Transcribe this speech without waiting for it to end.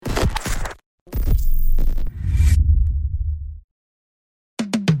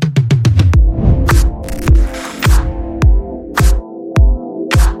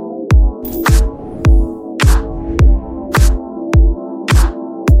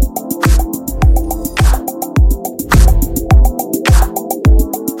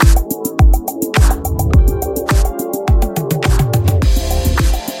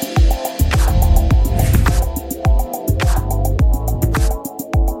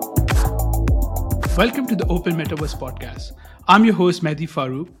Welcome to the Open Metaverse podcast. I'm your host, Mehdi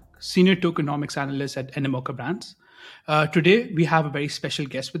Farouk, Senior Tokenomics Analyst at Animoca Brands. Today, we have a very special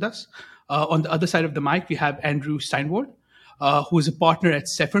guest with us. On the other side of the mic, we have Andrew Steinwald, who is a partner at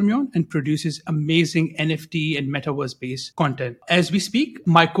Sefermion and produces amazing NFT and Metaverse-based content. As we speak,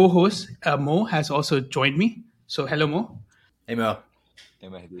 my co-host, Mo, has also joined me. So hello, Mo. Hey, Mo. Hey,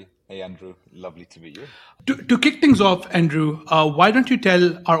 Mehdi. Hey, Andrew. Lovely to meet you. To kick things off, Andrew, why don't you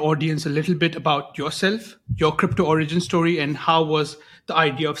tell our audience a little bit about yourself, your crypto origin story, and how was the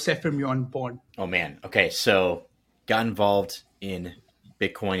idea of Sefermion born? Oh, man. Okay, so got involved in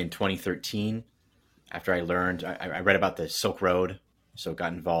Bitcoin in 2013 after I learned, I read about the Silk Road, so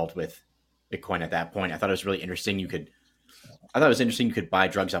got involved with Bitcoin at that point. I thought it was really interesting. You could buy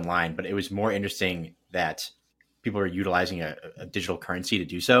drugs online, but it was more interesting that people are utilizing a digital currency to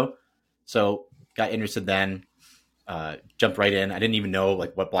do so. So got interested then, jumped right in. I didn't even know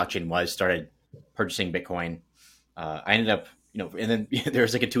like what blockchain was, started purchasing Bitcoin. I ended up, and then there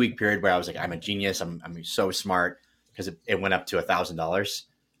was like a 2-week period where I was like, I'm a genius. I'm so smart because it went up to $1,000.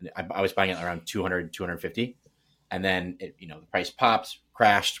 I was buying it around 200, 250. And then the price popped,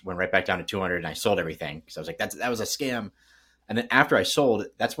 crashed, went right back down to 200 and I sold everything. Because I was like, that was a scam. And then after I sold,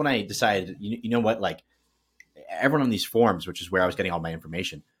 that's when I decided, you know what, like everyone on these forums, which is where I was getting all my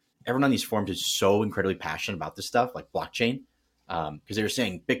information, everyone on these forums is so incredibly passionate about this stuff, like blockchain, because they were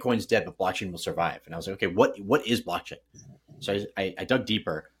saying Bitcoin's dead, but blockchain will survive. And I was like, okay, what is blockchain? So I dug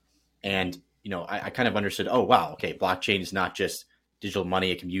deeper, and I kind of understood. Oh wow, okay, blockchain is not just digital money;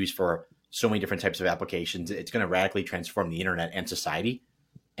 it can be used for so many different types of applications. It's going to radically transform the internet and society.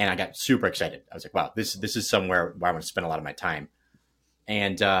 And I got super excited. I was like, wow, this is somewhere where I want to spend a lot of my time.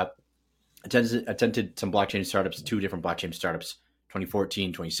 And attempted some blockchain startups, 2 different blockchain startups,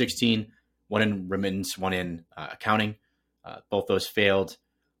 2014, 2016, one in remittance, one in accounting. Both those failed.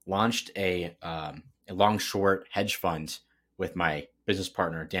 Launched a long short hedge fund with my business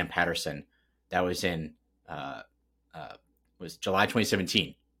partner, Dan Patterson. That was in was July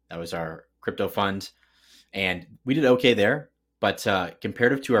 2017. That was our crypto fund. And we did okay there. But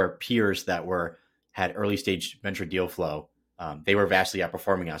comparative to our peers that had early stage venture deal flow, they were vastly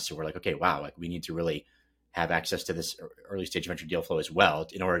outperforming us. So we're like, okay, wow, like we need to really have access to this early stage venture deal flow as well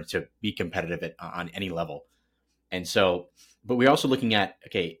in order to be competitive on any level. And so, but we're also looking at,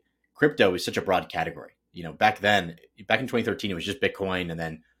 okay, crypto is such a broad category. Back in 2013, it was just Bitcoin. And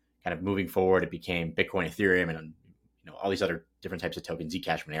then kind of moving forward, it became Bitcoin, Ethereum, and all these other different types of tokens,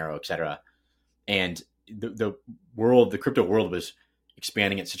 Zcash, Monero, et cetera. And the crypto world was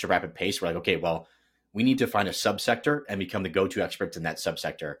expanding at such a rapid pace. We're like, okay, well, we need to find a subsector and become the go-to experts in that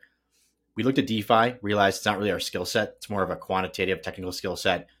subsector. We looked at DeFi, realized it's not really our skill set. It's more of a quantitative technical skill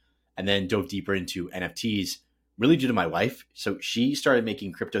set, and then dove deeper into NFTs, really due to my wife. So she started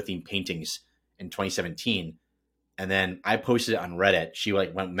making crypto-themed paintings in 2017, and then I posted it on Reddit. She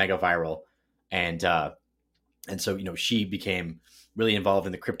went mega viral, and so she became really involved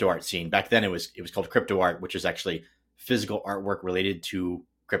in the crypto art scene. Back then, it was called crypto art, which is actually physical artwork related to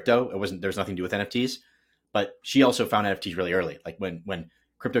crypto. There's nothing to do with NFTs, but she also found NFTs really early. Like when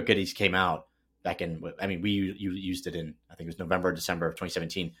CryptoKitties came out back in, we used it in, I think it was November, December of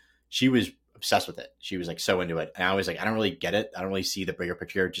 2017. She was obsessed with it. She was like so into it. And I was like, I don't really get it. I don't really see the bigger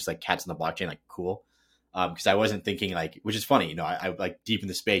picture, just like cats in the blockchain, like cool. Because I wasn't thinking which is funny, I like deep in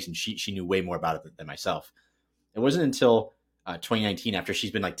the space, and she knew way more about it than myself. It wasn't until 2019, after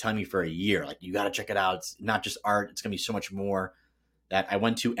she's been like telling me for a year, like, you got to check it out. It's not just art. It's going to be so much more, that I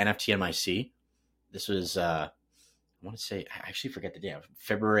went to NFT NYC. This was, I want to say, I actually forget the day,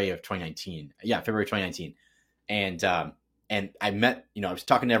 February of 2019. Yeah, February 2019. And I met, I was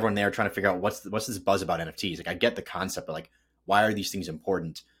talking to everyone there trying to figure out what's this buzz about NFTs. Like, I get the concept, but like, why are these things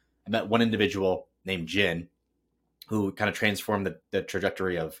important? I met one individual named Jin, who kind of transformed the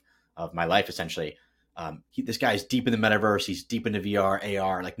trajectory of my life, essentially. This guy is deep in the metaverse. He's deep into VR,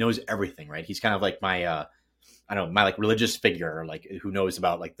 AR, like knows everything, right? He's kind of like my, my like religious figure, or like who knows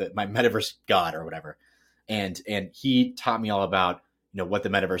about like my metaverse god or whatever. And he taught me all about, what the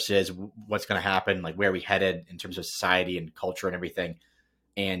metaverse is, what's going to happen, like where we headed in terms of society and culture and everything.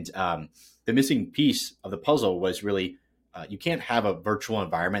 And the missing piece of the puzzle was really, you can't have a virtual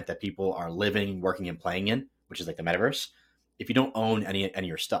environment that people are living, working, and playing in, which is like the metaverse, if you don't own any of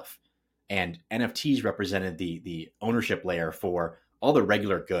your stuff. And NFTs represented the ownership layer for all the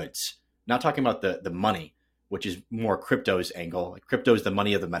regular goods. Not talking about the money, which is more crypto's angle. Like, crypto is the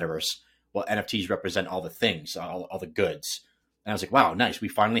money of the metaverse, while NFTs represent all the things, all the goods. And I was like, wow, nice. We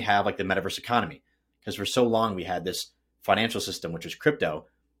finally have like the metaverse economy. Because for so long we had this financial system, which was crypto,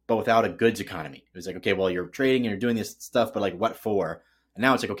 but without a goods economy. It was like, okay, well, you're trading and you're doing this stuff, but like what for? And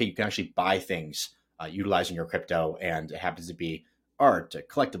now it's like, okay, you can actually buy things utilizing your crypto, and it happens to be art,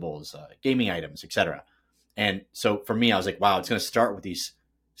 collectibles, gaming items, etc. And so for me, I was like, wow, it's going to start with these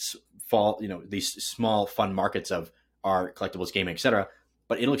these small fun markets of art, collectibles, gaming, etc.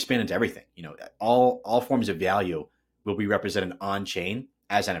 But it'll expand into everything. All forms of value will be represented on chain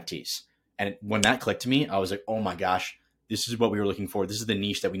as NFTs. And when that clicked to me, I was like, oh my gosh, this is what we were looking for. This is the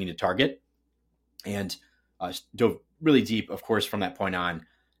niche that we need to target. And dove really deep, of course, from that point on.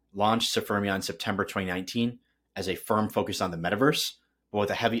 Launched Sephirmia in September 2019 as a firm focused on the metaverse, but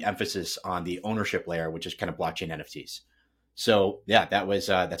with a heavy emphasis on the ownership layer, which is kind of blockchain NFTs. So yeah, that's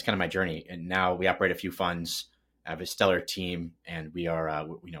kind of my journey. And now we operate a few funds, have a stellar team, and we are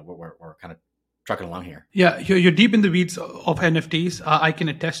we're kind of trucking along here. Yeah, you're deep in the weeds of NFTs. I can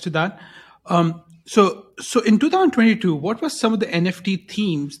attest to that. So in 2022, what were some of the NFT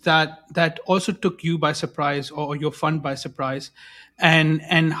themes that also took you by surprise or your fund by surprise,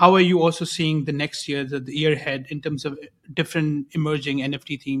 and how are you also seeing the next year, the year ahead, in terms of different emerging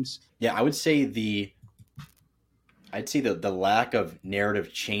NFT themes? Yeah, I would say the lack of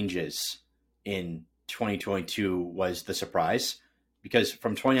narrative changes in 2022 was the surprise, because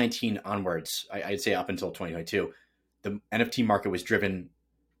from 2019 onwards, I'd say up until 2022, the NFT market was driven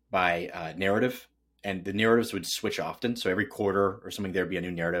by narrative, and the narratives would switch often. So every quarter or something, there'd be a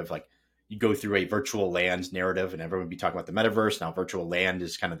new narrative. Like you go through a virtual land narrative, and everyone would be talking about the metaverse. Now virtual land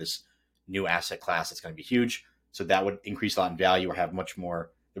is kind of this new asset class that's going to be huge. So that would increase a lot in value or have much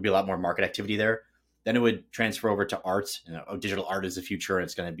more. There'd be a lot more market activity there. Then it would transfer over to art. Digital art is the future, and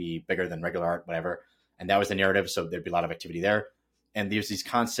it's going to be bigger than regular art, whatever. And that was the narrative. So there'd be a lot of activity there. And there's these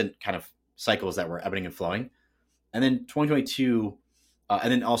constant kind of cycles that were ebbing and flowing. And then 2022. And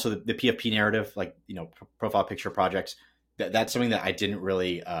then also the PFP narrative, like, profile picture projects, that's something that I didn't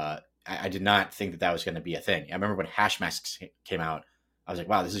really, I did not think that was going to be a thing. I remember when hash masks came out, I was like,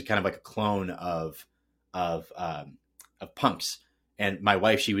 wow, this is kind of like a clone of punks. And my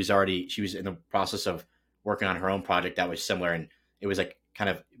wife, she was in the process of working on her own project that was similar. And it was like kind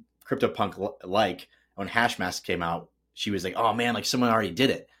of CryptoPunk like. When hash masks came out, she was like, oh man, like someone already did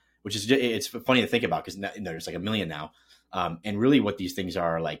it, which is, it's funny to think about because there's like a million now. And really what these things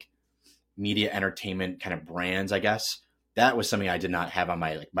are, like media entertainment kind of brands, I guess. That was something I did not have on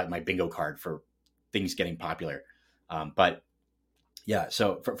my bingo card for things getting popular. But yeah,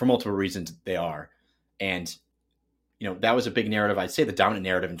 so for multiple reasons they are. And, that was a big narrative. I'd say the dominant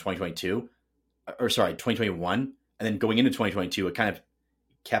narrative in 2021. And then going into 2022, it kind of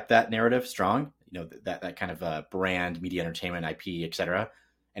kept that narrative strong, that kind of brand, media entertainment, IP, et cetera.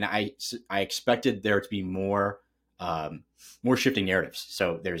 And I expected there to be more shifting narratives.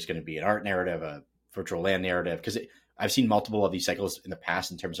 So there's going to be an art narrative, a virtual land narrative, because I've seen multiple of these cycles in the past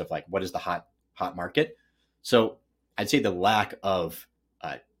in terms of like, what is the hot market? So I'd say the lack of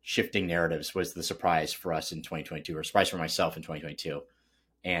shifting narratives was the surprise for us in 2022, or surprise for myself in 2022.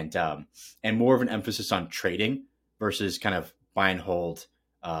 And more of an emphasis on trading versus kind of buy and hold,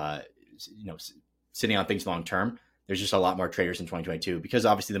 sitting on things long term. There's just a lot more traders in 2022 because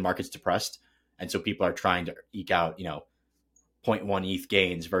obviously the market's depressed. And so people are trying to eke out, 0.1 ETH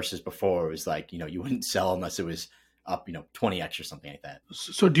gains versus before it was like, you wouldn't sell unless it was up, 20x or something like that.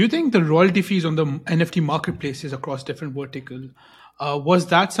 So do you think the royalty fees on the NFT marketplaces across different verticals, was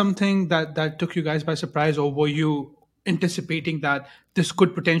that something that took you guys by surprise, or were you anticipating that this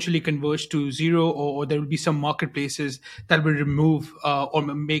could potentially converge to zero, or there will be some marketplaces that will remove or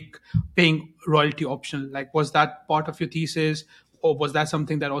make paying royalty optional? Like, was that part of your thesis, or was that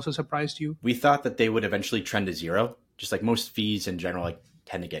something that also surprised you? We thought that they would eventually trend to zero, just like most fees in general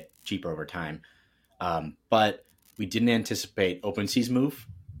tend to get cheaper over time. But we didn't anticipate OpenSea's move,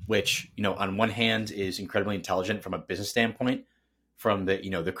 which, on one hand is incredibly intelligent from a business standpoint. From the,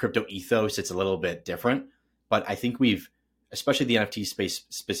 the crypto ethos, it's a little bit different. But I think especially the NFT space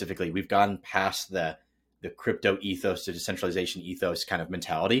specifically, we've gone past the crypto ethos to decentralization ethos kind of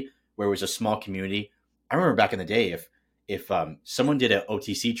mentality, where it was a small community. I remember back in the day, if someone did an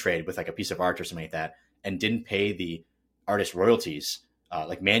OTC trade with like a piece of art or something like that and didn't pay the artist royalties,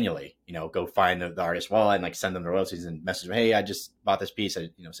 like manually, go find the artist wallet and like send them the royalties and message them, hey, I just bought this piece, I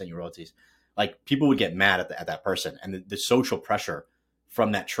send you royalties. Like people would get mad at that person, and the social pressure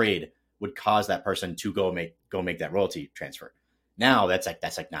from that trade would cause that person to go make that royalty transfer. Now that's not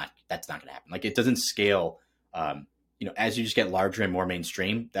going to happen. Like it doesn't scale. As you just get larger and more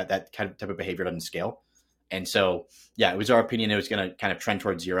mainstream, that kind of type of behavior doesn't scale. And so, yeah, it was our opinion it was going to kind of trend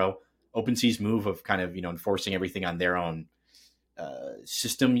towards zero. OpenSea's move of kind of, enforcing everything on their own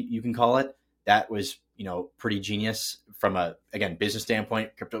system, you can call it, that was, pretty genius from a, again, business standpoint,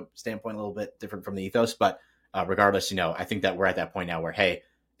 crypto standpoint, a little bit different from the ethos. But regardless, I think that we're at that point now where, hey,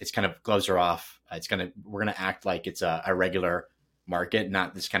 it's kind of gloves are off. We're gonna act like it's a regular market,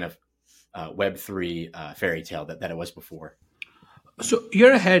 not this kind of Web3 fairy tale that it was before. So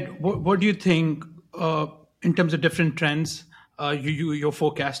year ahead, what do you think in terms of different trends you're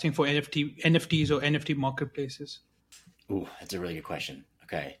forecasting for NFTs or NFT marketplaces? Ooh, that's a really good question.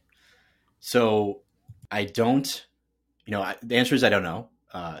 Okay, so I don't, the answer is I don't know.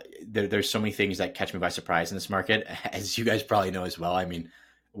 There's so many things that catch me by surprise in this market, as you guys probably know as well. I mean,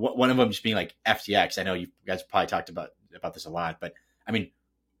 one of them just being like FTX. I know you guys probably talked about this a lot, but I mean,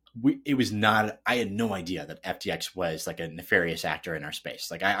 it was not. I had no idea that FTX was like a nefarious actor in our space.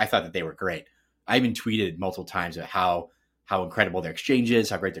 Like I thought that they were great. I even tweeted multiple times about how incredible their exchange is,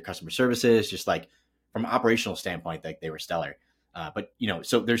 how great their customer service is. Just like from an operational standpoint, like they were stellar. But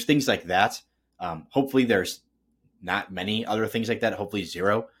so there's things like that. Hopefully, there's not many other things like that. Hopefully,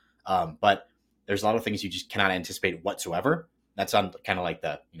 zero. But there's a lot of things you just cannot anticipate whatsoever. That's on kind of like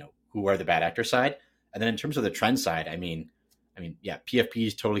the who are the bad actor side. And then in terms of the trend side, I mean, yeah,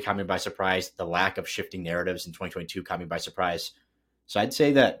 PFPs totally caught me by surprise. The lack of shifting narratives in 2022 caught me by surprise. So I'd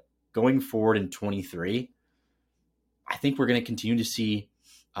say that going forward in 23, I think we're going to continue to see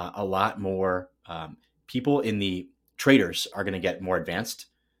a lot more people in the traders are going to get more advanced,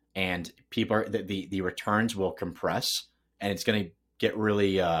 and the returns will compress, and it's going to get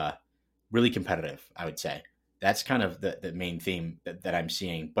really really competitive. I would say that's kind of the main theme that I'm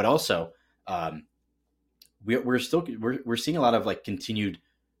seeing, but also. We're seeing a lot of like continued,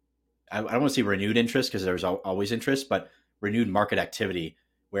 I don't want to say renewed interest because there's always interest, but renewed market activity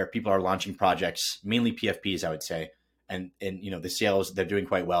where people are launching projects, mainly PFPs, I would say. And the sales, they're doing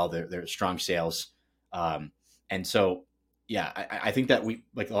quite well. They're strong sales. And so, yeah, I think that we,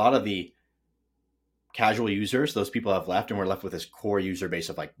 like a lot of the casual users, those people have left, and we're left with this core user base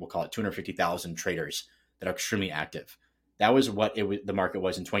of like, we'll call it 250,000 traders that are extremely active. That was what the market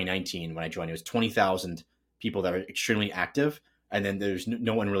was in 2019 when I joined. It was 20,000 people that are extremely active, and then there's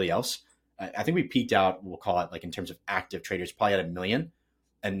no one really else. I think we peaked out, we'll call it like in terms of active traders, probably at 1 million.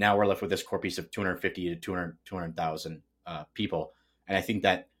 And now we're left with this core piece of 250 to 200,000 people. And I think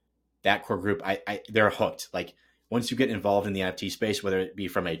that core group, they're hooked. Like once you get involved in the NFT space, whether it be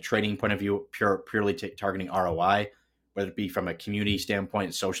from a trading point of view, purely targeting ROI, whether it be from a community standpoint,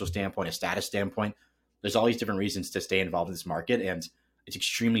 a social standpoint, a status standpoint, there's all these different reasons to stay involved in this market, and it's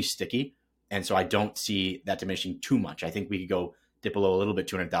extremely sticky. And so I don't see that diminishing too much. I think we could go dip below a little bit,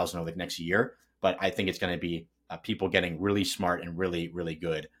 200,000 over the next year, but I think it's going to be people getting really smart and really, really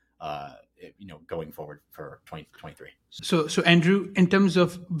good, going forward for 2023. So Andrew, in terms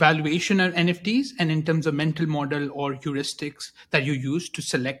of valuation of NFTs and in terms of mental model or heuristics that you use to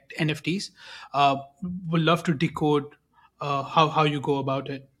select NFTs, would love to decode how you go about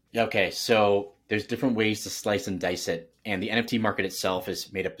it. Okay, so there's different ways to slice and dice it. And the NFT market itself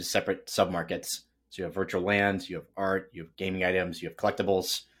is made up of separate submarkets. So you have virtual lands, you have art, you have gaming items, you have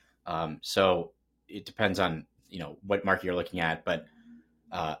collectibles. So it depends on, what market you're looking at. But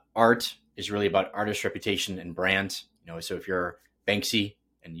art is really about artist reputation and brand. So if you're Banksy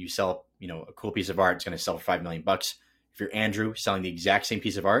and you sell, a cool piece of art, it's going to sell for $5 million. If you're Andrew selling the exact same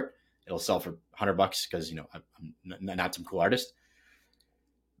piece of art, it'll sell for $100 because, I'm not some cool artist.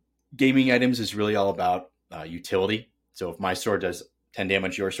 Gaming items is really all about utility. So if my sword does 10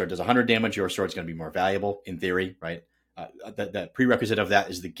 damage, your sword does 100 damage, your sword's going to be more valuable in theory, right? The prerequisite of that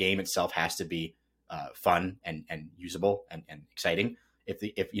is the game itself has to be fun and usable and exciting.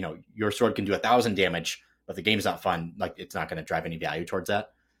 If your sword can do 1,000 damage, but the game's not fun, like it's not going to drive any value towards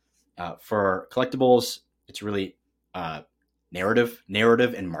that. For collectibles, it's really narrative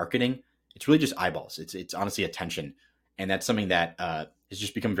and marketing. It's really just eyeballs. It's honestly attention, and that's something that has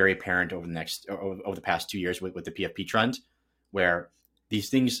just become very apparent over the past 2 years with the PFP trend, where these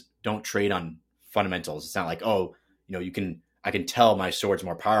things don't trade on fundamentals. It's not like, I can tell my sword's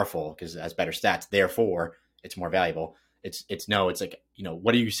more powerful because it has better stats, therefore it's more valuable. It's like,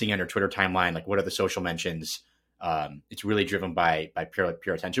 what are you seeing on your Twitter timeline? Like, what are the social mentions? It's really driven by pure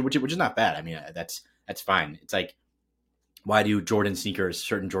attention, which is not bad. I mean, that's fine. It's like, why do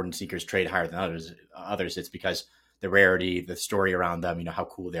certain Jordan sneakers trade higher than others? It's because the rarity, the story around them, how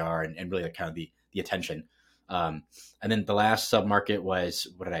cool they are, and really kind of the attention. And then the last sub market was,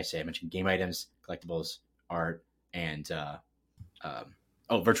 what did I say? I mentioned game items, collectibles, art, and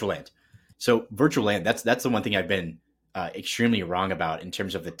virtual land. So virtual land, that's the one thing I've been extremely wrong about in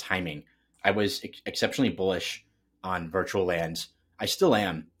terms of the timing. I was exceptionally bullish on virtual lands. I still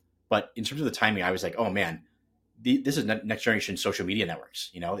am, but in terms of the timing, I was like, oh man, this is next generation social media networks.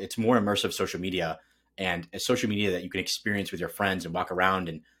 It's more immersive social media, and a social media that you can experience with your friends and walk around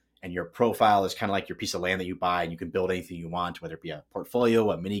and and your profile is kind of like your piece of land that you buy, and you can build anything you want, whether it be a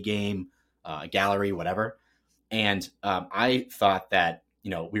portfolio, a mini game, a gallery, whatever. And I thought that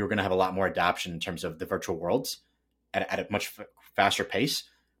we were going to have a lot more adoption in terms of the virtual worlds at a much faster pace.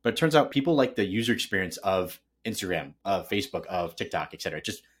 But it turns out people like the user experience of Instagram, of Facebook, of TikTok, et cetera.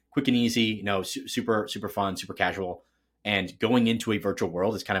 Just quick and easy, super fun, super casual. And going into a virtual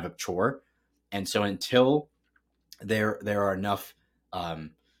world is kind of a chore. And so until there are enough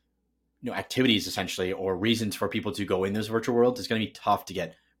activities essentially, or reasons for people to go in those virtual worlds, it's going to be tough to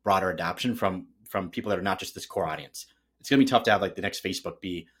get broader adoption from people that are not just this core audience. It's going to be tough to have like the next Facebook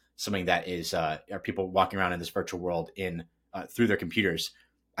be something that is are people walking around in this virtual world in through their computers.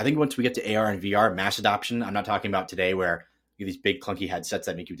 I think once we get to AR and VR, mass adoption, I'm not talking about today where you have these big clunky headsets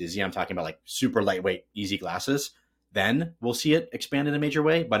that make you dizzy. I'm talking about like super lightweight, easy glasses. Then we'll see it expand in a major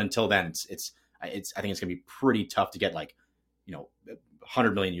way. But until then, it's I think it's going to be pretty tough to get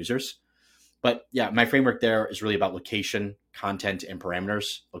 100 million users. But yeah, my framework there is really about location, content, and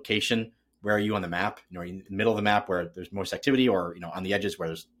parameters. Location, where are you on the map? Are you in the middle of the map where there's most activity, or on the edges where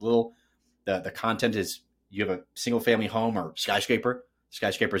there's little? The content is, you have a single family home or skyscraper.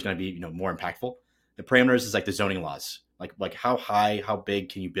 Skyscraper is going to be more impactful. The parameters is like the zoning laws, like how high, how big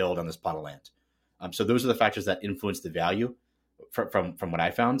can you build on this plot of land? So those are the factors that influence the value from what I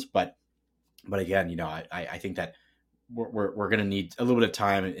found. But again, I think that we're going to need a little bit of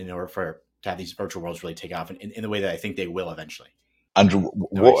time in order to have these virtual worlds really take off in the way that I think they will eventually. Andrew,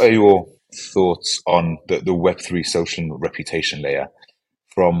 what are your thoughts on the Web3 social reputation layer?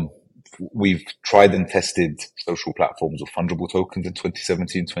 We've tried and tested social platforms with fungible tokens in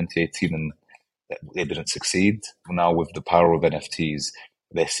 2017, 2018, and they didn't succeed. Now with the power of NFTs,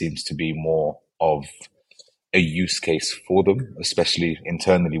 there seems to be more of a use case for them, especially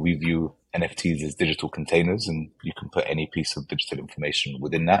internally. We view NFTs as digital containers, and you can put any piece of digital information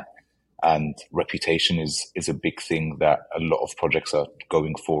within that. And reputation is a big thing that a lot of projects are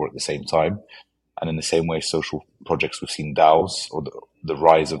going for at the same time. And in the same way, social projects, we've seen DAOs, or the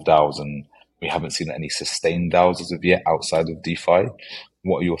rise of DAOs, and we haven't seen any sustained DAOs as of yet outside of DeFi.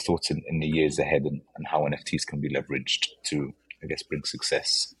 What are your thoughts in the years ahead, and how NFTs can be leveraged to, I guess, bring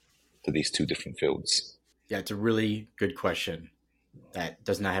success to these two different fields? Yeah, it's a really good question that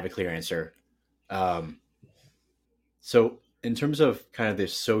does not have a clear answer. So in terms of kind of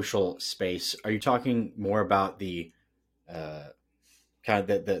this social space, are you talking more about the kind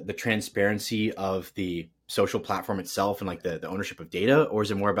of the transparency of the social platform itself and like the ownership of data, or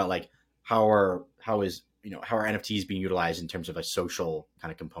is it more about like how are NFTs being utilized in terms of a social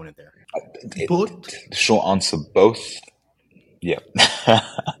kind of component there? Both. The short answer, both. Yeah.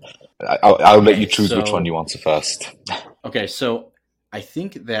 I'll let you choose which one you answer first. Okay, so I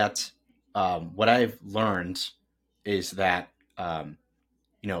think that what I've learned is that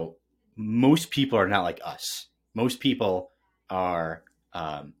most people are not like us. Most people are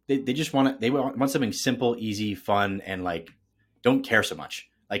they just want something simple, easy, fun, and like don't care so much.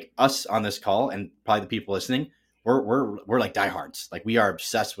 Like us on this call, and probably the people listening, we're like diehards. Like we are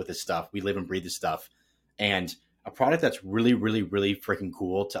obsessed with this stuff. We live and breathe this stuff, and a product that's really, really, really freaking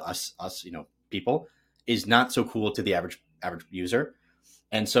cool to us, people, is not so cool to the average user.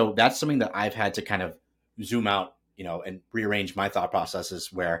 And so that's something that I've had to kind of zoom out, and rearrange my thought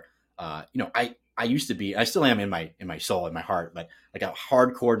processes where, I used to be, I still am in my soul, in my heart, but like a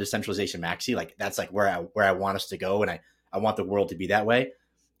hardcore decentralization maxi, like that's like where I want us to go. And I want the world to be that way.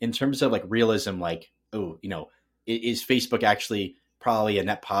 In terms of like realism, like, is Facebook actually probably a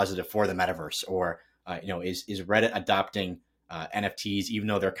net positive for the metaverse, or is Reddit adopting NFTs, even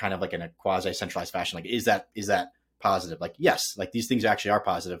though they're kind of like in a quasi centralized fashion? Like, is that positive? Like, yes, like these things actually are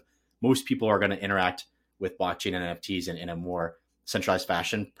positive. Most people are going to interact with blockchain and NFTs in a more centralized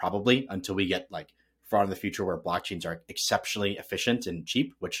fashion, probably until we get like far in the future where blockchains are exceptionally efficient and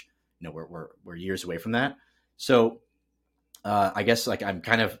cheap, which we're years away from that. So I guess like I'm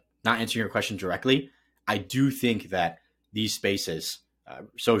kind of not answering your question directly. I do think that these spaces,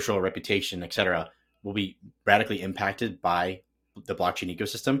 social reputation, etc., will be radically impacted by the blockchain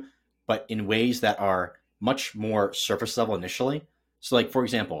ecosystem, but in ways that are much more surface level initially. So like, for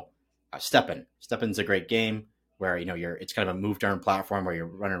example, Steppen's a great game where, it's kind of a move to earn platform where you're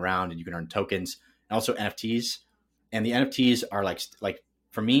running around and you can earn tokens, and also NFTs. And the NFTs are like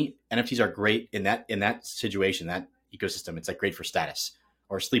for me, NFTs are great in that situation, that ecosystem. It's like great for status,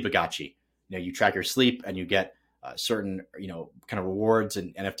 or Sleepagachi. You track your sleep and you get certain, kind of rewards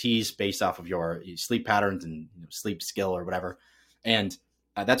and NFTs based off of your sleep patterns and sleep skill or whatever. And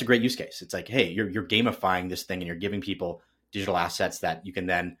that's a great use case. It's like, hey, you're gamifying this thing and you're giving people digital assets that you can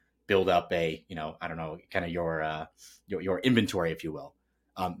then build up a, kind of your inventory, if you will.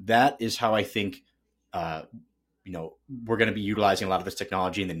 That is how I think, uh, we're going to be utilizing a lot of this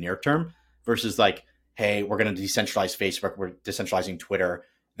technology in the near term versus like, hey, we're going to decentralize Facebook, we're decentralizing Twitter.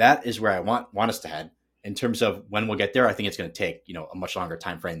 That is where I want us to head. In terms of when we'll get there, I think it's going to take a much longer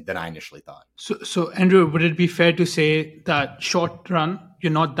time frame than I initially thought. So Andrew, would it be fair to say that short run,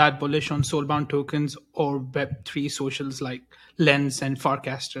 you're not that bullish on soulbound tokens or Web3 socials like Lens and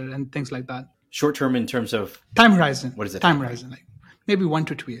Farcaster and things like that? Short term in terms of time horizon. What is the time horizon? Like maybe 1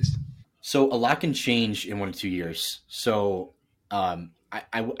 to 2 years. So a lot can change in 1 to 2 years. So I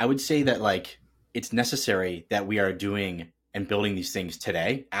would say that like it's necessary that we are doing and building these things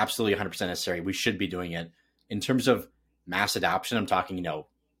today. Absolutely 100% necessary. We should be doing it. In terms of mass adoption, I'm talking,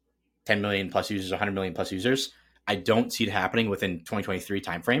 10 million plus users, 100 million plus users. I don't see it happening within 2023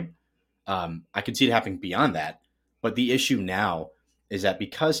 timeframe. I could see it happening beyond that. But the issue now is that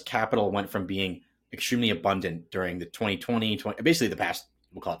because capital went from being extremely abundant during the 2020, basically the past,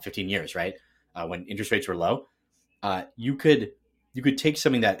 we'll call it 15 years, right? When interest rates were low, you could take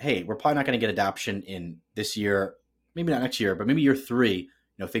something that, hey, we're probably not going to get adoption in this year, maybe not next year, but maybe year 3,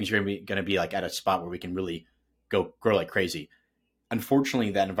 things are going to be like at a spot where we can really grow like crazy.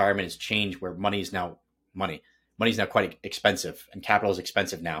 Unfortunately, that environment has changed where money is now quite expensive and capital is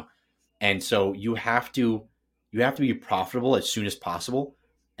expensive now. And so you have to be profitable as soon as possible.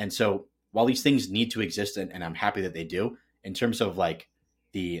 And so while these things need to exist, and I'm happy that they do, in terms of like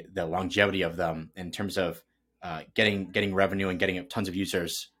the longevity of them, in terms of getting revenue and getting tons of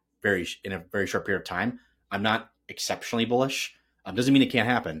users in a very short period of time, I'm not exceptionally bullish. Doesn't mean it can't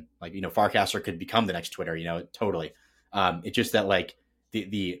happen. Like, Farcaster could become the next Twitter, totally. It's just that like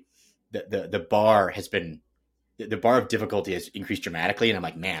the bar has been, the bar of difficulty has increased dramatically. And I'm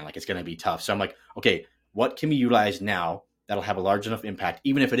like, man, like it's going to be tough. So I'm like, okay, what can we utilize now that'll have a large enough impact,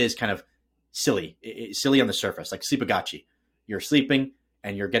 even if it is kind of silly on the surface, like Sleepagachi. You're sleeping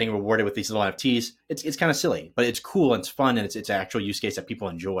and you're getting rewarded with these little NFTs. It's kind of silly, but it's cool and it's fun and it's an actual use case that people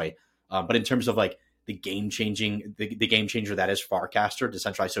enjoy. But in terms of like the game changer that is Farcaster,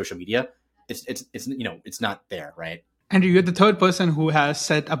 decentralized social media, it's not there, right? Andrew, you're the third person who has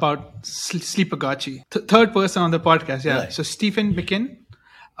said about Sleepagachi. Third person on the podcast, yeah. Really? So Stephen Bikin,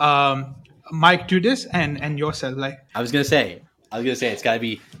 Mike Judas, and yourself. Like I was gonna say it's got to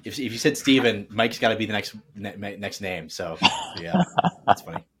be, if you said Steven, Mike's got to be the next name. So yeah, that's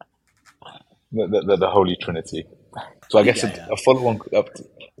funny. The Holy Trinity. So I guess a follow-on,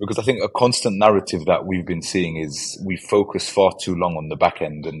 because I think a constant narrative that we've been seeing is we focus far too long on the back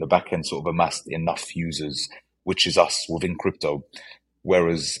end, and the back end sort of amassed enough users, which is us within crypto,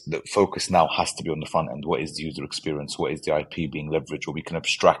 whereas the focus now has to be on the front end. What is the user experience? What is the IP being leveraged? Or we can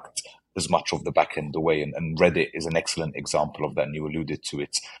abstract as much of the back end away. And Reddit is an excellent example of that. And you alluded to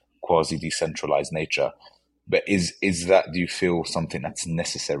its quasi-decentralized nature. But is that, do you feel, something that's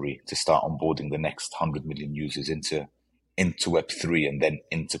necessary to start onboarding the next 100 million users into Web3 and then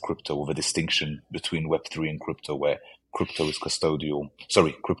into crypto, with a distinction between Web3 and crypto, where crypto is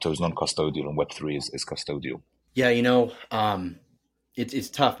crypto is non-custodial and Web3 is custodial? Yeah, it's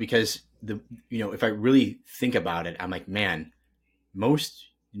tough because if I really think about it, I'm like, man, most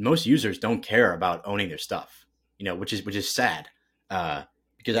users don't care about owning their stuff, which is sad,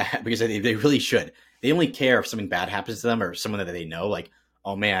 because they really should. They only care if something bad happens to them or someone that they know, like,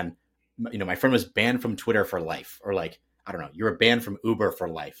 oh man, my friend was banned from Twitter for life, or like, I don't know, you're banned from Uber for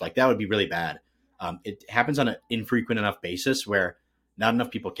life. Like that would be really bad. It happens on an infrequent enough basis where not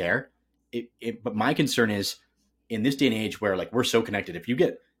enough people care. But my concern is, in this day and age where like we're so connected, if you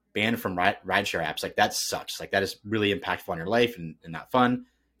get banned from rideshare apps, like that sucks. Like that is really impactful on your life and not fun.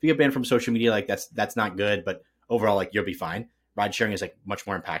 If you get banned from social media, like that's not good, but overall, like you'll be fine. Ride sharing is like much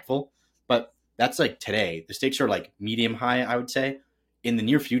more impactful, but that's like today. The stakes are like medium high, I would say. In the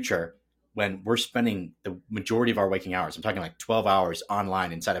near future, when we're spending the majority of our waking hours, I'm talking like 12 hours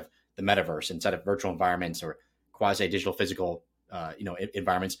online inside of the metaverse, inside of virtual environments or quasi digital physical,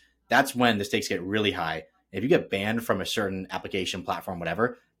 environments, that's when the stakes get really high. If you get banned from a certain application, platform,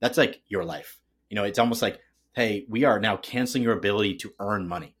 whatever, that's like your life. It's almost like, hey, we are now canceling your ability to earn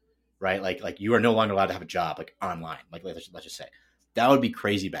money, right? Like you are no longer allowed to have a job like online. Like let's just say that would be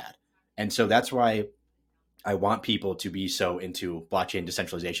crazy bad. And so that's why I want people to be so into blockchain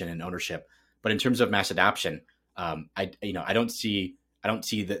decentralization and ownership. But in terms of mass adoption, I don't see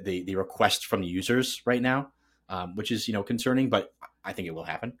the request from the users right now, which is concerning, but I think it will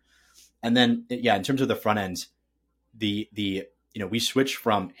happen. And then in terms of the front ends, we switch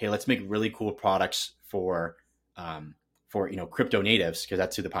from, hey, let's make really cool products for crypto natives, because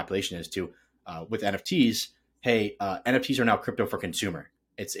that's who the population is, to with NFTs. Hey, NFTs are now crypto for consumer.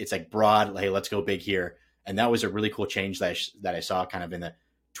 It's like broad. Hey, let's go big here. And that was a really cool change that I saw kind of in the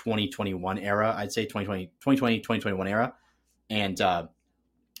 2021 era, I'd say 2021 era. And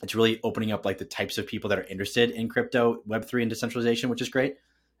it's really opening up like the types of people that are interested in crypto, Web3, and decentralization, which is great.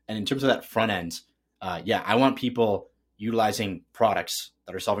 And in terms of that front end, I want people utilizing products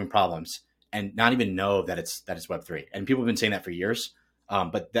that are solving problems and not even know that it's Web3. And people have been saying that for years,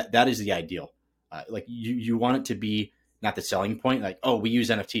 but that is the ideal. Like you want it to be not the selling point, like, oh, we use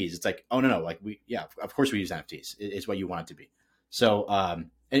NFTs. It's like, oh no, like of course we use NFTs. Is what you want it to be. So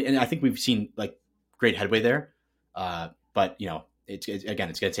and I think we've seen like great headway there, but it's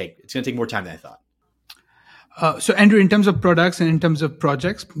going to take more time than I thought. So Andrew, in terms of products and in terms of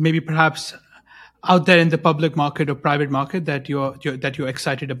projects, maybe perhaps out there in the public market or private market that you're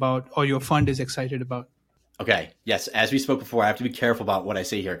excited about, or your fund is excited about. Okay. Yes. As we spoke before, I have to be careful about what I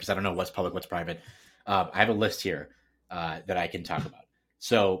say here because I don't know what's public, what's private. I have a list here that I can talk about.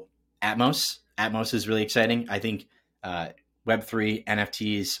 So Atmos is really exciting. I think Web3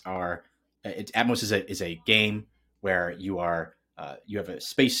 NFTs are. Atmos is a game where you have a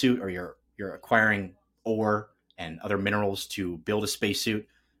spacesuit, or you're acquiring ore and other minerals to build a spacesuit,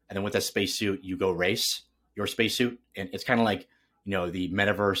 and then with that spacesuit you go race your spacesuit, and it's kind of like the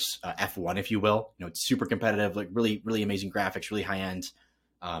Metaverse F1, if you will. It's super competitive, like really really amazing graphics, really high end,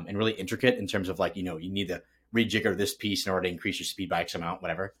 and really intricate in terms of like you need to rejigger this piece in order to increase your speed by X amount,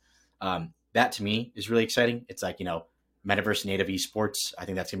 whatever. That to me is really exciting. It's like Metaverse native esports. I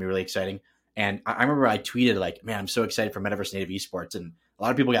think that's gonna be really exciting. And I remember I tweeted like, man, I'm so excited for Metaverse native esports. And a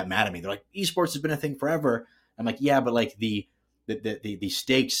lot of people got mad at me. They're like, esports has been a thing forever. I'm like, yeah, but like the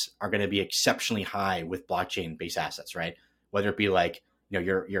stakes are going to be exceptionally high with blockchain based assets, right? Whether it be like,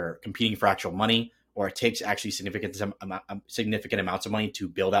 you're competing for actual money, or it takes actually significant amounts of money to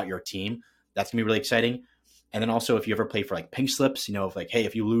build out your team. That's gonna be really exciting. And then also if you ever play for like pink slips, if like, hey,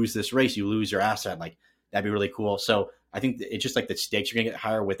 if you lose this race, you lose your asset, like that'd be really cool. So I think it's just like the stakes are going to get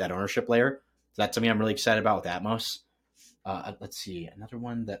higher with that ownership layer. So that's something I'm really excited about with Atmos. Let's see. Another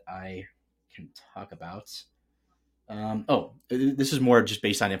one that I can talk about. This is more just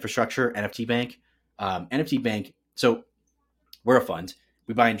based on infrastructure, NFT Bank. NFT Bank. So we're a fund.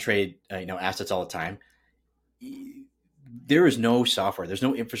 We buy and trade, assets all the time. There is no software. There's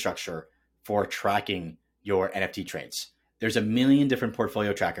no infrastructure for tracking your NFT trades. There's a million different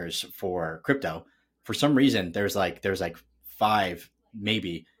portfolio trackers for crypto. For some reason, there's like 5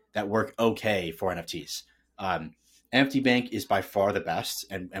 maybe that work okay for NFTs. NFT Bank is by far the best,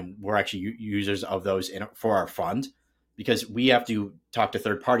 and we're actually users of those for our fund, because we have to talk to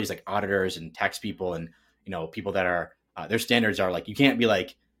third parties like auditors and tax people, and people that are their standards are like, you can't be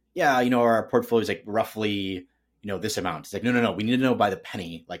like, our portfolio is like roughly this amount. It's like no, we need to know by the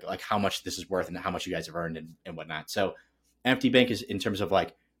penny like how much this is worth and how much you guys have earned and whatnot. So NFT Bank is, in terms of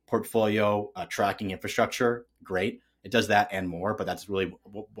like portfolio tracking infrastructure, great. It does that and more, but that's really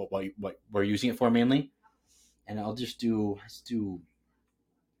what we're using it for mainly. And let's do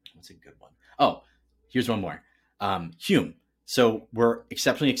what's a good one? Oh, here's one more. Hume. So we're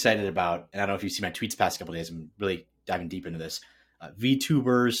exceptionally excited about, and I don't know if you've seen my tweets past couple of days, I'm really diving deep into this,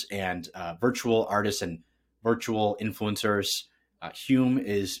 VTubers and virtual artists and virtual influencers. Hume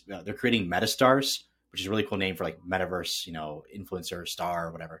is, they're creating Metastars, which is a really cool name for like Metaverse, influencer, star,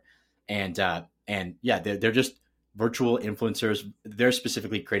 or whatever. And they're just virtual influencers. They're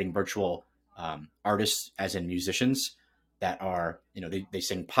specifically creating virtual artists, as in musicians that are, they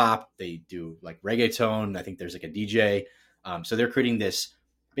sing pop, they do like reggaeton. I think there's like a DJ. So they're creating this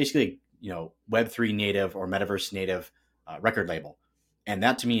basically, Web3 native or Metaverse native record label. And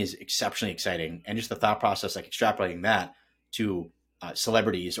that to me is exceptionally exciting. And just the thought process, like extrapolating that to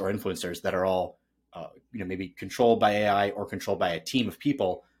celebrities or influencers that are all, maybe controlled by AI or controlled by a team of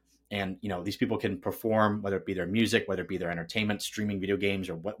people. And, these people can perform, whether it be their music, whether it be their entertainment, streaming video games,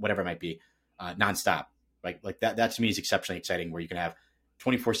 or whatever it might be, nonstop. Like that to me is exceptionally exciting, where you can have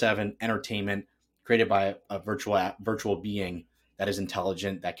 24/7 entertainment created by a virtual being that is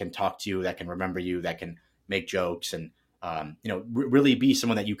intelligent, that can talk to you, that can remember you, that can make jokes, and, really be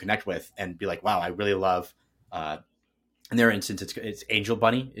someone that you connect with and be like, wow, I really love, in their instance, it's Angel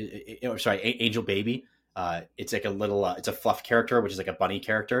Bunny, Angel Baby. It's like a little, it's a fluff character, which is like a bunny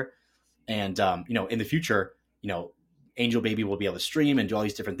character. And, in the future, Angel Baby will be able to stream and do all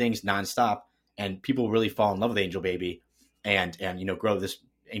these different things nonstop. And people really fall in love with Angel Baby and grow this.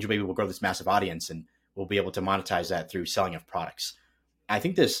 Angel Baby will grow this massive audience, and we'll be able to monetize that through selling of products. I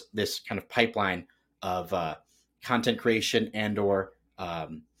think this kind of pipeline of content creation and or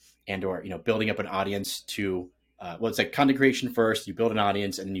building up an audience to, it's like content creation first, you build an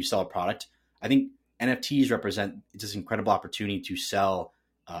audience, and then you sell a product. I think NFTs represent this incredible opportunity to sell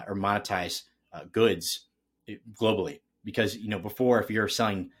or monetize goods globally. Because before, if you're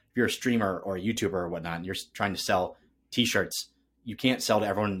a streamer or a YouTuber or whatnot, and you're trying to sell T-shirts, you can't sell to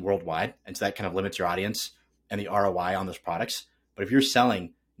everyone worldwide, and so that kind of limits your audience and the ROI on those products. But if you're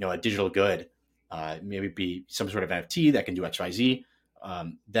selling, a digital good, maybe be some sort of NFT that can do X, Y, Z,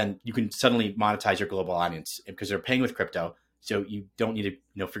 then you can suddenly monetize your global audience because they're paying with crypto. So you don't need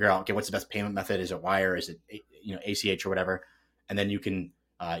to, figure out, okay, what's the best payment method? Is it wire? Is it, ACH or whatever? And then you can,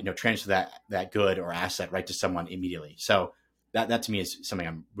 transfer that good or asset right to someone immediately. So that to me is something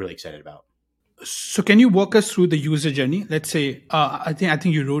I'm really excited about. So can you walk us through the user journey? Let's say, I think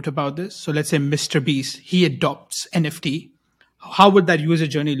you wrote about this. So let's say Mr. Beast, he adopts NFT. How would that user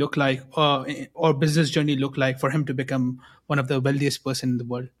journey look like, or business journey look like for him to become one of the wealthiest person in the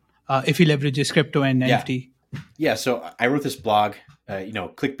world, if he leverages crypto and NFT? Yeah. So I wrote this blog,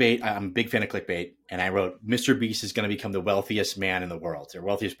 clickbait. I'm a big fan of clickbait, and I wrote, Mr. Beast is going to become the wealthiest man in the world, or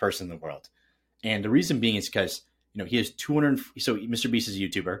wealthiest person in the world. And the reason being is because, he has 200. So Mr. Beast is a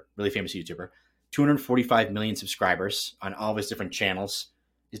YouTuber, really famous YouTuber, 245 million subscribers on all of his different channels.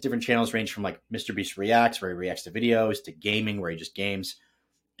 His different channels range from like Mr. Beast Reacts, where he reacts to videos, to gaming, where he just games,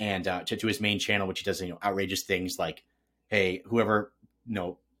 and to his main channel, which he does, outrageous things like, hey, whoever,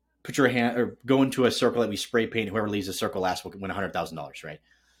 put your hand or go into a circle that we spray paint. Whoever leaves the circle last will win $100,000, right?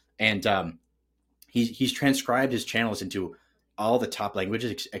 And he's transcribed his channels into all the top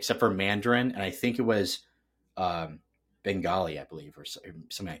languages except for Mandarin, and I think it was Bengali, I believe, or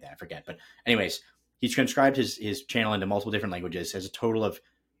something like that. I forget. But anyways, he's transcribed his channel into multiple different languages. Has a total of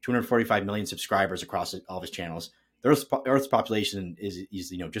 245 million subscribers across all of his channels. The Earth's population is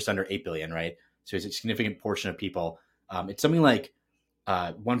just under 8 billion, right? So it's a significant portion of people. It's something like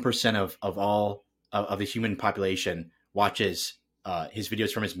 1% of all of the human population watches his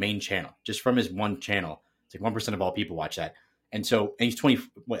videos from his main channel, just from his one channel. It's like 1% of all people watch that. And so, and he's 20,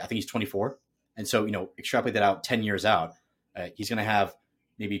 I think he's 24. And so, extrapolate that out 10 years out, he's going to have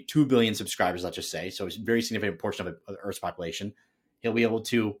maybe 2 billion subscribers, let's just say. So it's a very significant portion of the Earth's population. He'll be able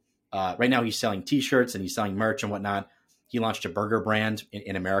to, right now he's selling T-shirts and he's selling merch and whatnot. He launched a burger brand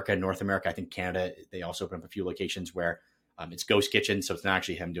in America, North America, I think Canada. They also opened up a few locations where it's Ghost Kitchen. So it's not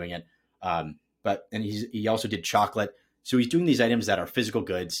actually him doing it. And he also did chocolate. So he's doing these items that are physical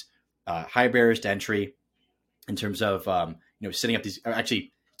goods, high barriers to entry in terms of, setting up these,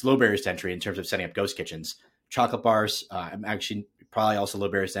 actually it's low barriers to entry in terms of setting up ghost kitchens. Chocolate bars, actually probably also low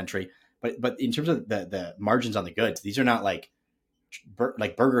barriers to entry. But in terms of the margins on the goods, these are not like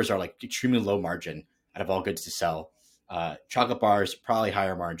burgers are like extremely low margin out of all goods to sell. Chocolate bars, probably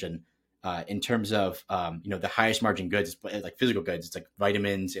higher margin. In terms of, the highest margin goods, like physical goods, it's like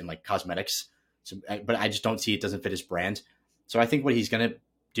vitamins and like cosmetics. So, but I just don't see it doesn't fit his brand. So I think what he's going to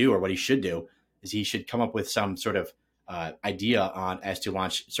do, or what he should do, is he should come up with some sort of idea on as to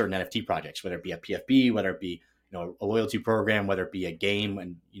launch certain NFT projects, whether it be a PFP, whether it be a loyalty program, whether it be a game,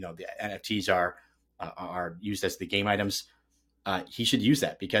 and the NFTs are used as the game items. He should use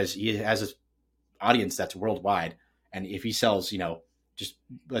that because he has an audience that's worldwide, and if he sells, just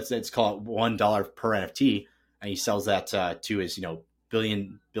let's call it $1 per NFT, and he sells that to his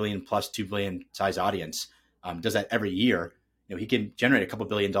billion plus 2 billion size audience, does that every year, he can generate a couple $1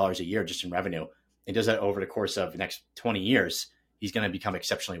 billion a year just in revenue, and does that over the course of the next 20 years, he's going to become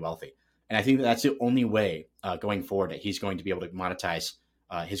exceptionally wealthy. And I think that's the only way going forward that he's going to be able to monetize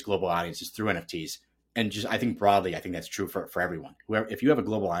his global audiences through NFTs. And just, I think broadly, I think that's true for everyone. If you have a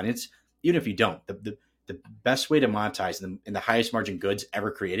global audience, even if you don't, the best way to monetize them in the highest margin goods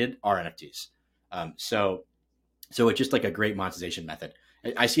ever created are NFTs. So it's just like a great monetization method.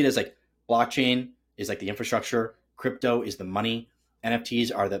 I see it as like blockchain is like the infrastructure, crypto is the money,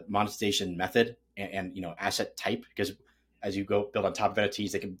 NFTs are the monetization method and asset type, because as you go build on top of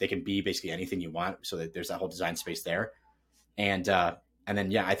NFTs, they can be basically anything you want. So that there's that whole design space there. And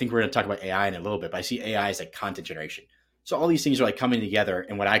then, I think we're going to talk about AI in a little bit, but I see AI as like content generation. So all these things are like coming together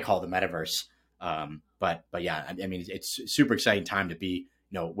in what I call the metaverse. But yeah, I mean, it's a super exciting time to be,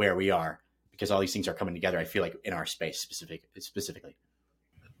 where we are, because all these things are coming together. I feel like in our space specifically.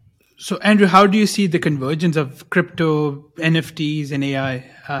 So Andrew, how do you see the convergence of crypto, NFTs, and AI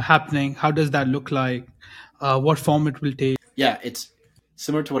happening? How does that look like? What form it will take? Yeah, it's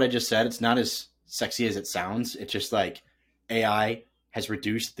similar to what I just said. It's not as sexy as it sounds. It's just like AI has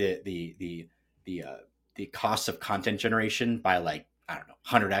reduced the cost of content generation by like, I don't know,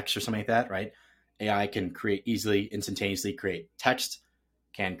 100x or something like that, right? AI can create easily, instantaneously create text,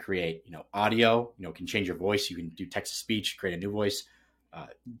 can create, audio, can change your voice. You can do text to speech, create a new voice,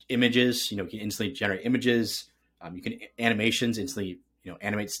 images, you can instantly generate images. You can animations, instantly,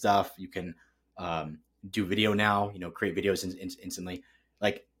 animate stuff. You can do video now, create videos instantly.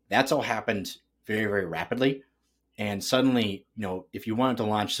 Like that's all happened very, very rapidly. And suddenly, if you wanted to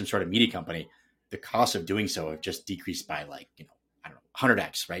launch some sort of media company, the cost of doing so have just decreased by like, I don't know,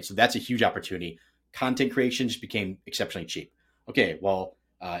 100x, right? So that's a huge opportunity. Content creation just became exceptionally cheap. Okay, well,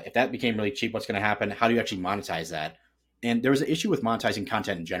 if that became really cheap, what's going to happen? How do you actually monetize that? And there was an issue with monetizing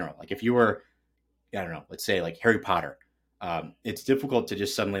content in general. Like if you were, I don't know, let's say like Harry Potter, it's difficult to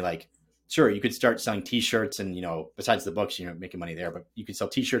just suddenly like, sure, you could start selling T-shirts and besides the books, making money there, but you could sell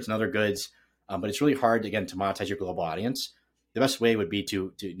T-shirts and other goods. But it's really hard again to monetize your global audience. The best way would be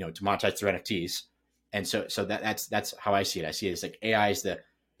to monetize through NFTs, and so that's how I see it. I see it as like AI is the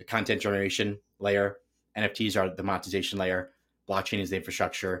content generation layer, NFTs are the monetization layer, blockchain is the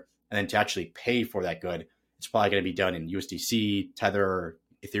infrastructure, and then to actually pay for that good, it's probably going to be done in USDC, Tether,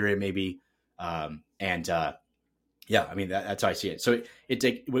 Ethereum, maybe, yeah, I mean that's how I see it. So it's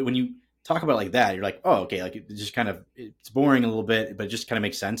like when you talk about it like that, you're like, oh, okay, like it just kind of it's boring a little bit, but it just kind of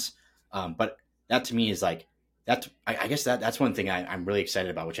makes sense. But that to me is like that. I guess that's one thing I'm really excited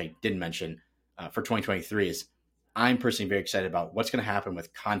about, which I didn't mention for 2023 is I'm personally very excited about what's going to happen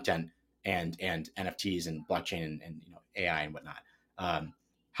with content and NFTs and blockchain and AI and whatnot.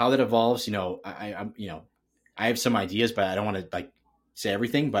 How that evolves, I'm I have some ideas, but I don't want to like say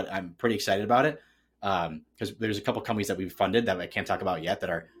everything. But I'm pretty excited about it because there's a couple companies that we've funded that I can't talk about yet that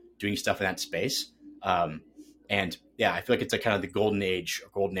are doing stuff in that space. And yeah, I feel like it's like kind of the golden age or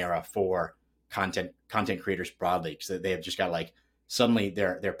golden era for content creators broadly because they have just got like suddenly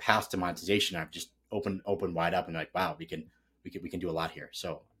their paths to monetization are just open wide up and like, wow, we can do a lot here.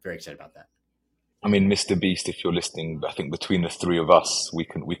 So very excited about that. I mean, Mr. Beast, if you're listening, I think between the three of us, we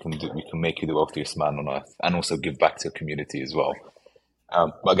can make you the wealthiest man on earth, and also give back to the community as well.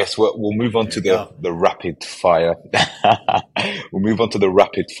 I guess we'll move on to the rapid fire. We'll move on to the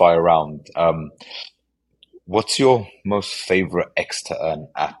rapid fire round. What's your most favorite X to earn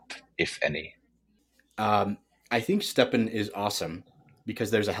app, if any? I think Steppen is awesome because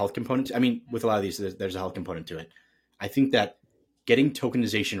there's a health component. I mean, with a lot of these, there's a health component to it. I think that getting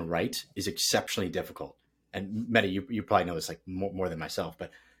tokenization right is exceptionally difficult. And Meta, you probably know this like more than myself,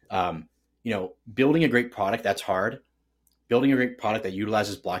 but building a great product, that's hard. Building a great product that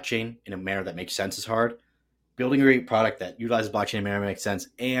utilizes blockchain in a manner that makes sense is hard. Building a great product that utilizes blockchain in a manner that makes sense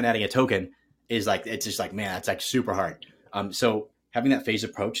and adding a token is like, it's just like, man, that's like super hard. So having that phased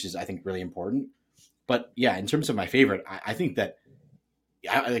approach is, I think, really important. But yeah, in terms of my favorite, I think that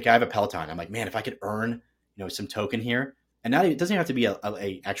I have a Peloton. I'm like, man, if I could earn, some token here, and it doesn't have to be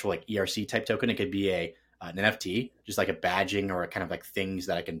a actual like ERC type token. It could be an NFT, just like a badging or a kind of like things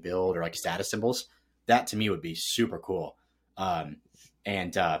that I can build or like status symbols. That to me would be super cool. And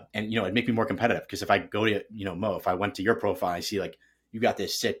it'd make me more competitive because if I go to, Mo, if I went to your profile, I see like you got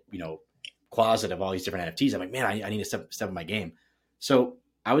this sick, closet of all these different NFTs. I'm like, man, I need to step up my game. So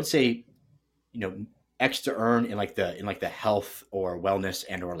I would say, X to earn in like the health or wellness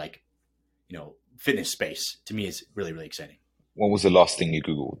and or like, fitness space to me is really, really exciting. What was the last thing you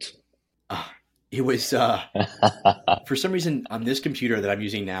Googled? It was for some reason on this computer that I'm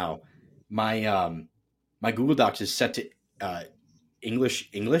using now, my Google Docs is set to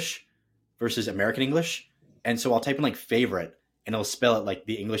English versus American English. And so I'll type in like favorite and it'll spell it like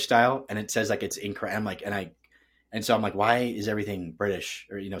the English style. And it says like it's incorrect. I'm like, and so I'm like, why is everything British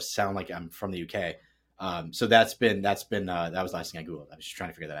or, sound like I'm from the UK? So that was the last thing I Googled. I was just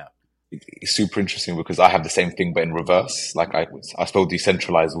trying to figure that out. It's super interesting because I have the same thing, but in reverse. Like I spelled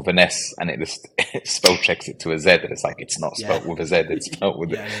decentralized with an S and it just spell checks it to a Z. And it's like, it's not spelled with a Z. It's spelled with,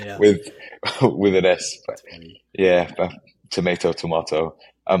 with an S. But yeah, tomato.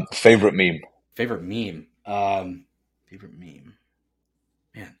 Favorite meme.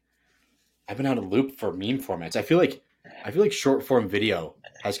 Man, I've been on a loop for meme formats. I feel like short form video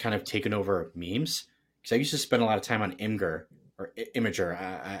has kind of taken over memes because I used to spend a lot of time on Imgur or Imager.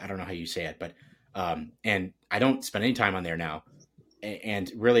 I don't know how you say it, but and I don't spend any time on there now.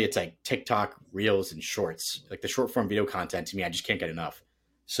 And really, it's like TikTok, Reels, and Shorts. Like the short form video content to me, I just can't get enough.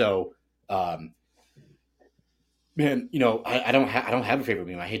 So, man, I don't have a favorite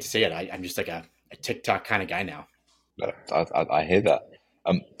meme. I hate to say it. I'm just like a TikTok kind of guy now. I hear that.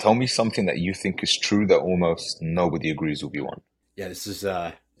 Tell me something that you think is true that almost nobody agrees with you on. Yeah, this is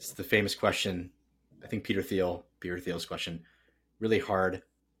the famous question. I think Peter Thiel's question. Really hard,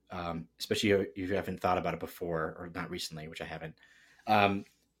 especially if you haven't thought about it before or not recently, which I haven't.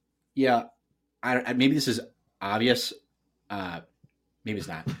 Yeah, maybe this is obvious. Maybe it's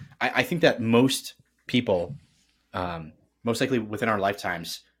not. I think that most people, most likely within our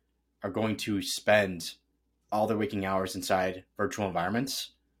lifetimes, are going to spend all their waking hours inside virtual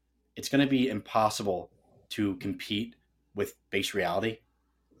environments. It's going to be impossible to compete with base reality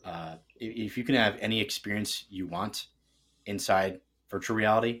if you can have any experience you want inside virtual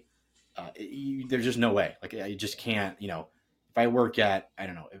reality, there's just no way. Like you just can't. If I work at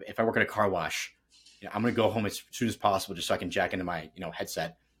if I work at a car wash, I'm going to go home as soon as possible just so I can jack into my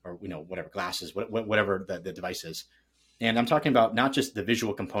headset or whatever glasses, whatever the device is. And I'm talking about not just the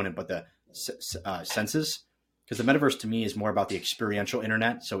visual component, but the senses, because the metaverse to me is more about the experiential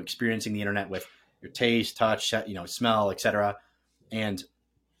internet. So experiencing the internet with your taste, touch, smell, etc. And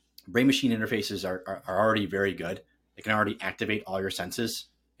brain machine interfaces are already very good. They can already activate all your senses.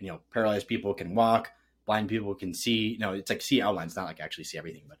 And, paralyzed people can walk, blind people can see. It's like see outlines, not like actually see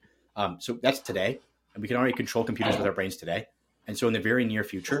everything. But so that's today, and we can already control computers with our brains today. And so in the very near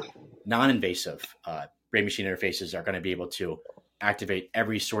future, non-invasive brain machine interfaces are going to be able to activate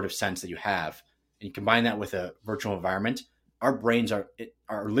every sort of sense that you have. And you combine that with a virtual environment, our brains are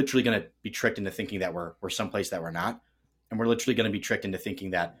literally going to be tricked into thinking that we're someplace that we're not. And we're literally going to be tricked into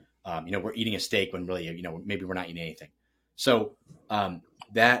thinking that, we're eating a steak when really, maybe we're not eating anything. So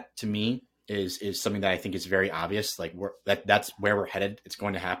that to me is something that I think is very obvious. Like that's where we're headed. It's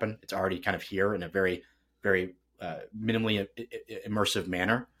going to happen. It's already kind of here in a very, very minimally immersive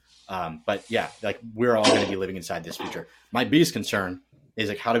manner. But yeah, like we're all going to be living inside this future. My biggest concern is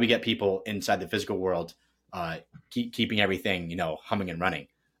like, how do we get people inside the physical world, keeping everything, humming and running?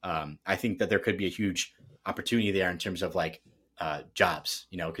 I think that there could be a huge opportunity there in terms of like jobs,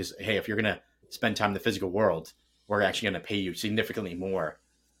 because hey, if you're going to spend time in the physical world, we're actually going to pay you significantly more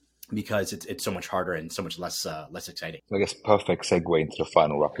because it's so much harder and so much less exciting. So I guess perfect segue into the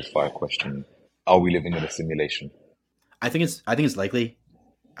final rapid fire question. Are we living in a simulation? I think it's likely.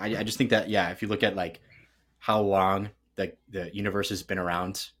 I just think that, yeah, if you look at like how long the universe has been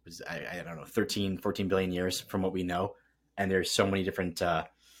around, I don't know, 13, 14 billion years from what we know. And there's so many different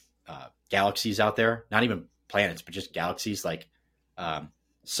galaxies out there, not even planets, but just galaxies. Like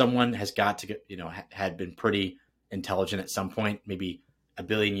someone has got to get, had been pretty intelligent at some point, maybe a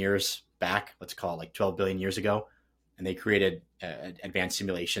billion years back, let's call it like 12 billion years ago. And they created advanced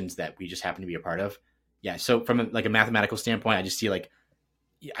simulations that we just happen to be a part of. Yeah. So from a mathematical standpoint, I just see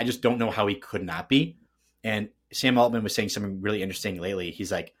I just don't know how he could not be. And Sam Altman was saying something really interesting lately.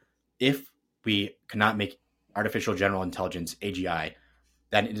 He's like, if we cannot make artificial general intelligence, AGI,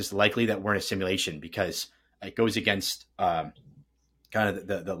 then it is likely that we're in a simulation because it goes against kind of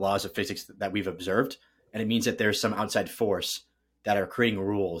the laws of physics that we've observed. And it means that there's some outside force that are creating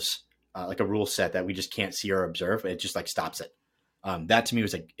rules, like a rule set that we just can't see or observe. It just like stops it. That to me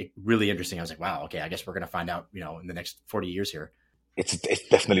was like really interesting. I was like, wow, okay, I guess we're going to find out, in the next 40 years here. It's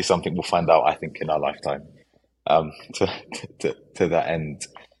definitely something we'll find out, I think, in our lifetime. To that end.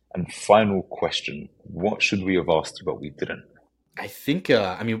 And final question, what should we have asked but we didn't? I think,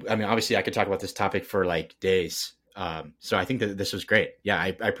 I mean, obviously I could talk about this topic for like days. So I think that this was great. Yeah,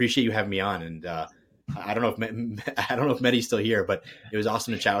 I appreciate you having me on. And I don't know if Mehdi's still here, but it was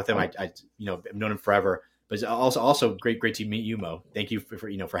awesome to chat with him. I've known him forever. But it's also great to meet you, Mo. Thank you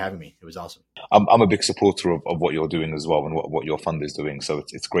for having me. It was awesome. I'm a big supporter of what you're doing as well and what your fund is doing. So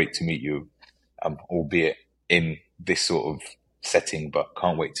it's great to meet you, albeit in this sort of setting, but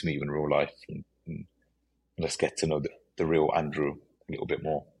can't wait to meet you in real life. And let's get to know the real Andrew a little bit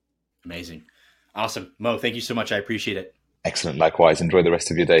more. Amazing. Awesome. Mo, thank you so much. I appreciate it. Excellent. Likewise. Enjoy the rest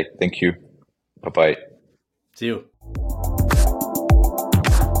of your day. Thank you. Bye-bye. See you.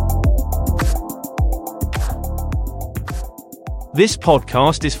 This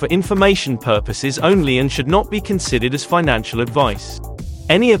podcast is for information purposes only and should not be considered as financial advice.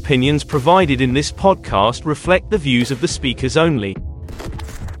 Any opinions provided in this podcast reflect the views of the speakers only.